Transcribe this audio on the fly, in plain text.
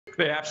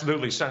They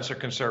absolutely censor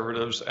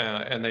conservatives,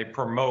 and they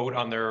promote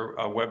on their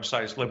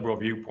websites liberal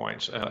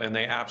viewpoints, and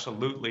they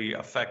absolutely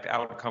affect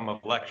outcome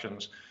of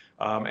elections.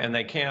 And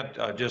they can't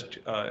just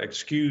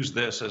excuse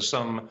this as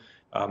some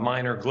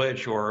minor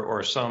glitch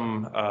or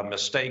some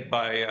mistake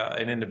by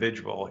an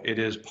individual. It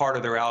is part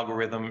of their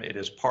algorithm. It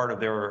is part of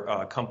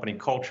their company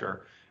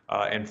culture.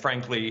 And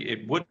frankly,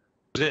 it would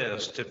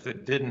exist if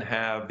it didn't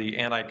have the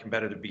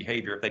anti-competitive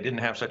behavior, if they didn't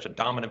have such a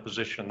dominant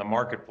position in the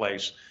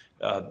marketplace.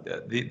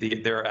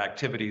 Their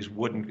activities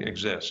wouldn't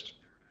exist.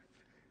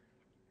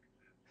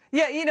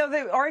 Yeah, you know,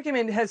 the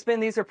argument has been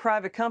these are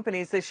private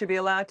companies. They should be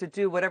allowed to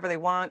do whatever they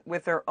want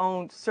with their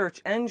own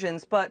search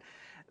engines. But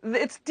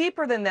it's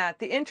deeper than that.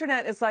 The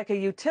internet is like a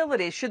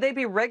utility. Should they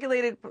be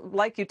regulated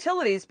like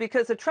utilities?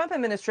 Because the Trump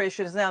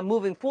administration is now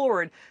moving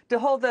forward to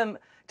hold them,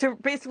 to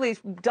basically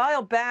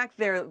dial back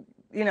their,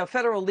 you know,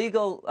 federal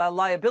legal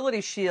liability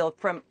shield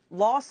from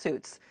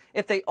lawsuits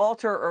if they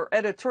alter or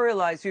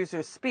editorialize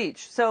users'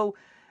 speech. So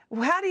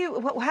how do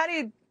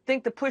you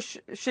think the push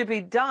should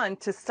be done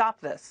to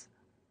stop this?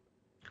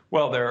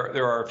 Well,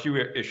 there are a few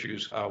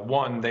issues.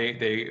 One,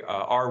 they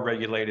are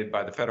regulated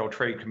by the Federal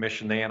Trade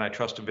Commission, the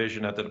Antitrust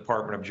Division at the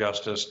Department of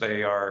Justice.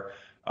 They are,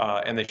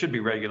 and they should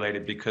be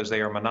regulated because they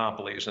are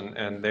monopolies,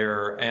 and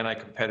their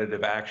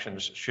anti-competitive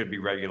actions should be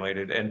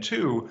regulated. And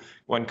two,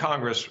 when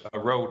Congress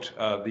wrote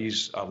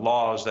these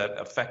laws that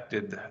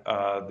affected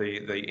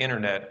the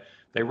internet,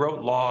 they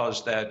wrote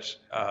laws that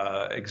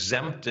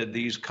exempted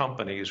these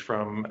companies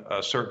from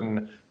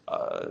certain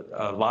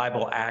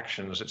libel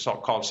actions. It's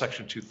called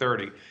Section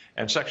 230.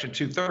 And Section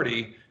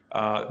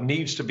 230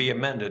 needs to be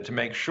amended to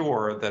make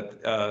sure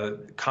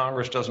that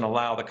Congress doesn't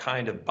allow the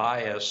kind of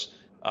bias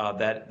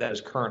that is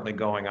currently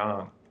going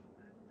on.